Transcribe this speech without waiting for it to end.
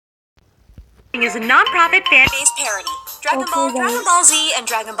Is a non-profit fan-based parody. Dragon Ball Z, and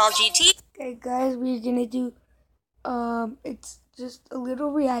Dragon Ball GT. Okay, guys, we're gonna do it's just a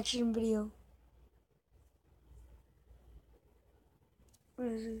little reaction video. What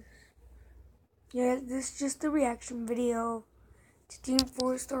is this? Yeah, this is just a reaction video to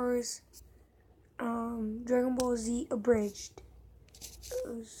Teamfourstar's Dragon Ball Z abridged.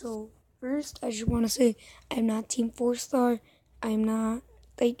 So first, I just want to say I'm not Teamfourstar. I'm not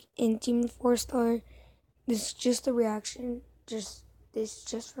like in Teamfourstar. This is just a reaction. This is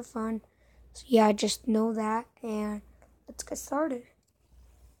just for fun. So yeah, just know that, and let's get started.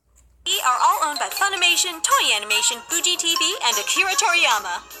 We are all owned by Funimation, Toei Animation, Fuji TV, and Akira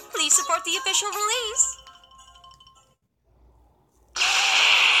Toriyama. Please support the official release.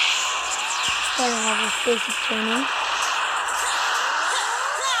 Starting off with basic training.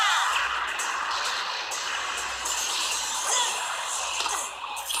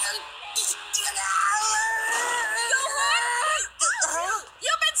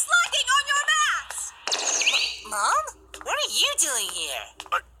 You've been slacking on your mats! Mom? What are you doing here?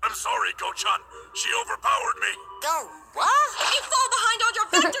 I'm sorry, Go-chan. She overpowered me. Go what? You fall behind on your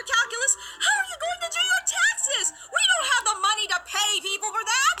vector calculus. How are you going to do your taxes? We don't have the money to pay people for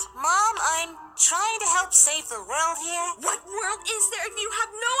that. Mom, I'm trying to help save the world here. What world is there if you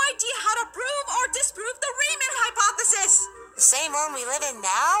have no idea how to prove or disprove the Riemann hypothesis? The same one we live in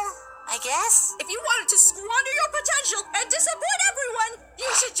now, I guess. If you wanted to squander your potential and disappoint everyone, you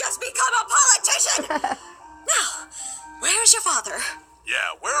should just become a politician. Now, where's your father?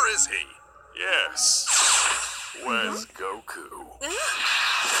 Yeah, where is he? Yes. Where's Goku? Oh,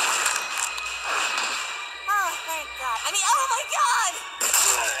 thank God. Oh my God!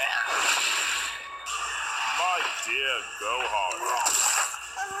 My dear Gohan.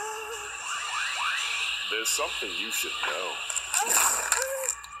 There's something you should know.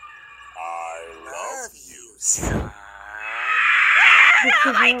 I love you, son.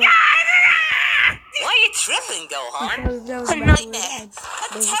 Oh my God! Why are you tripping, Gohan? A nightmare.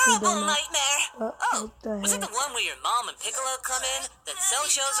 A terrible nightmare. Was it the one where your mom and Piccolo come in, then Cell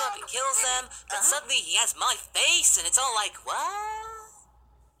shows up and kills them, then suddenly he has my face, and it's all like, what?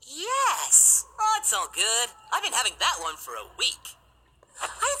 Yes. Oh, it's all good. I've been having that one for a week.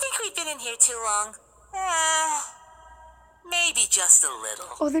 I think we've been in here too long. Maybe just a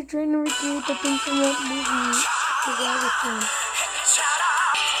little. Oh, they're trying to recreate the thing from that movie.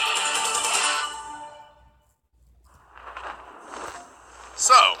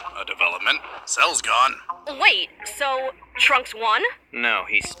 So, a development. Cell's gone. Wait, so Trunks won? No,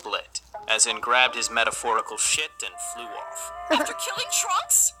 he split. As in grabbed his metaphorical shit and flew off. After killing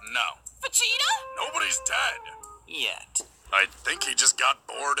Trunks? No. Vegeta? Nobody's dead. Yet. I think he just got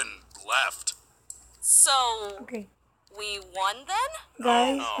bored and left. So, Okay, we won then?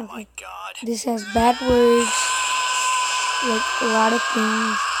 guys. Oh my God. This has bad words, like a lot of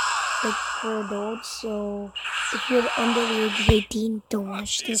things, like for adults. So if you're under the age of 18, don't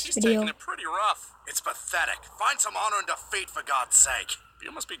watch this He's video. taking it pretty rough. It's pathetic. Find some honor and defeat, for God's sake.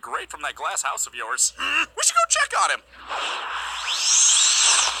 You must be great from that glass house of yours. We should go check on him.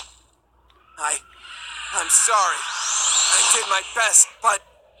 I'm sorry. I did my best, but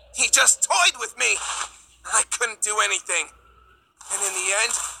he just toyed with me. I couldn't do anything. And in the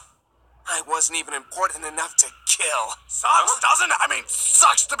end, I wasn't even important enough to kill. Sucks, doesn't it? I mean,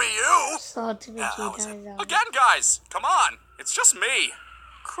 sucks to be you. Saw to the Again, guys, come on. It's just me.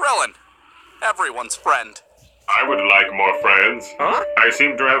 Krillin. Everyone's friend. I would like more friends. Huh? I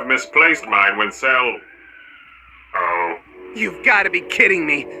seem to have misplaced mine when Cell... Oh. You've got to be kidding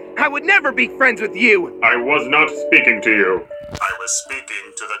me. I would never be friends with you. I was not speaking to you. I was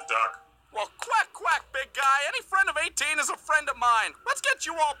speaking to the duck. Well, quack, quack, big guy. Any friend of 18 is a friend of mine. Let's get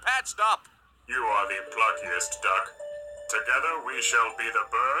you all patched up. You are the pluckiest duck. Together we shall be the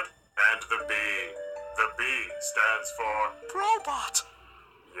bird and the bee. The bee stands for... Robot.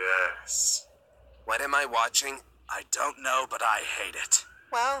 Yes. What am I watching? I don't know, but I hate it.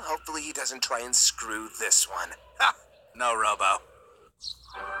 Well, hopefully he doesn't try and screw this one. Ha! No, Robo.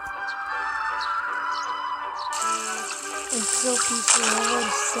 It's so peaceful.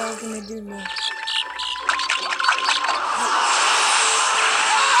 What's Cell gonna do now?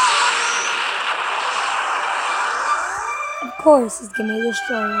 Of course, he's gonna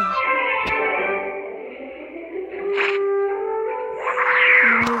destroy him.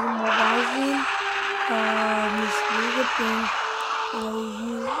 I'm using more Vaseline. This really good thing. I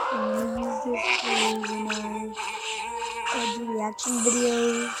use this when I do reaction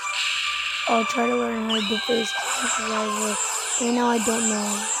videos. I'll try to learn how to do face cams. Right now I don't know.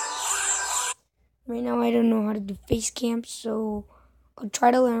 Right now I don't know how to do face cams, so I'll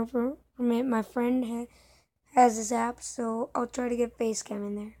try to learn from it. My friend has this app, so I'll try to get face cam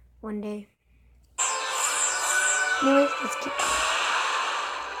in there one day. Anyway, let's keep going.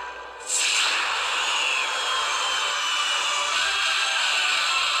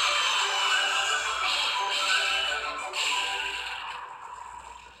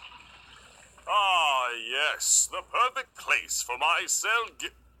 Ah, yes, the perfect place for my cell.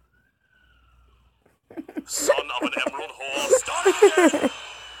 Son of an emerald whore, starting again!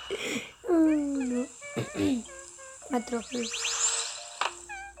 My throat hurts.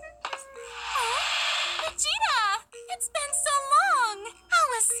 Vegeta! It's been so long! How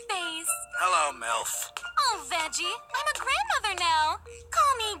was space? Hello, MILF. Oh, Veggie, I'm a grandmother now.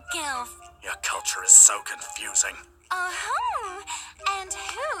 Call me Gilf. Your culture is so confusing. Oh, and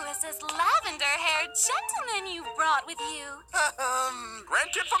who is this lavender-haired gentleman you brought with you?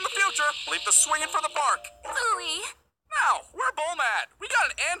 Grandkid from the future, leave the swinging for the park. Ooey. Now, where Bulma at? We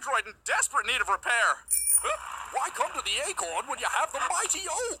got an android in desperate need of repair. Why come to the acorn when you have the mighty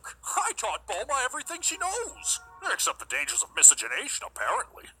oak? I taught Bulma everything she knows. Except the dangers of miscegenation,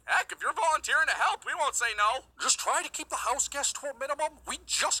 apparently. Heck, if you're volunteering to help, we won't say no. Just try to keep the house guests to a minimum. We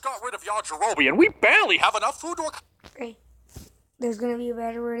just got rid of Yajirobe, and we barely have enough food to... Okay. There's gonna be a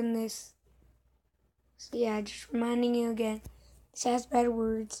bad word in this. So yeah, just reminding you again. This has bad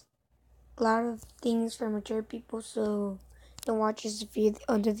words. A lot of things for mature people, so don't watch this if you're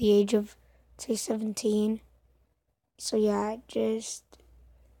under the age of, say, 17. So yeah, just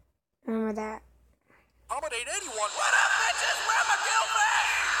remember that. Accommodate anyone. What up, bitches? Where my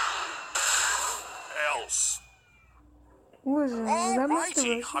Gilbert? Else. What was that? Was that Mr.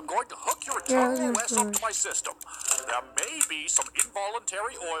 Alrighty, Russian? I'm going to hook your Yeah, eternal that's OS up right. to my system. There may be some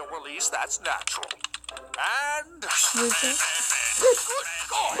involuntary oil release, that's natural. And... Where's that? Good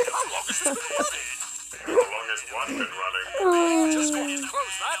God, how long has this been running? How long has what been running? Just going to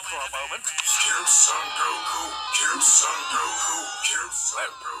close that for a moment. Kill Son Goku. Kill Son Goku. Kill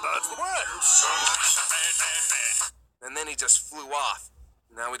Son Goku. That's the word. And then he just flew off.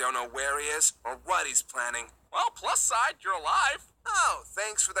 Now we don't know where he is or what he's planning. Well, plus side, you're alive. Oh,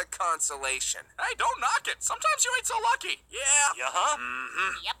 thanks for the consolation. Hey, don't knock it. Sometimes you ain't so lucky. Yeah. Yeah-huh?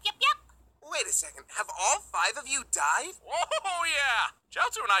 Yep. Wait a second. Have all 5 of you died? Oh, yeah.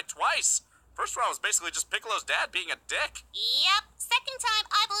 Chiaotzu and I twice. First round was basically just Piccolo's dad being a dick. Yep. Second time,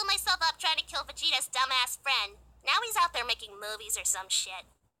 I blew myself up trying to kill Vegeta's dumbass friend. Now he's out there making movies or some shit.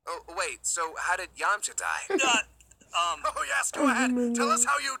 Oh, wait. So how did Yamcha die? Oh, yes, go ahead. Tell us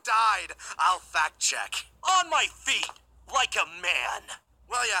how you died. I'll fact check. On my feet, like a man.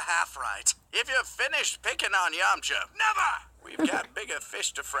 Well, you're half right. If you're finished picking on Yamcha. Never! We've got bigger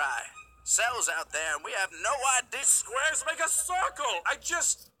fish to fry. Cell's out there, and we have no idea. Squares make a circle.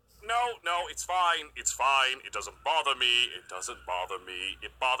 No, it's fine. It's fine. It doesn't bother me. It doesn't bother me.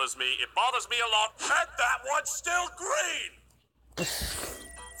 It bothers me. It bothers me a lot. And that one's still green.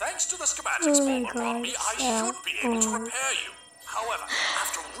 Thanks to the schematics Bulma brought me, I should be able to repair you. However,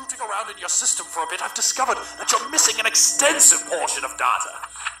 after rooting around in your system for a bit, I've discovered that you're missing an extensive portion of data.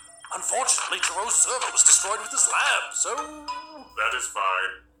 Unfortunately, Jiro's server was destroyed with his lab, so... That is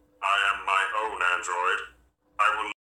fine. I am my own android. I will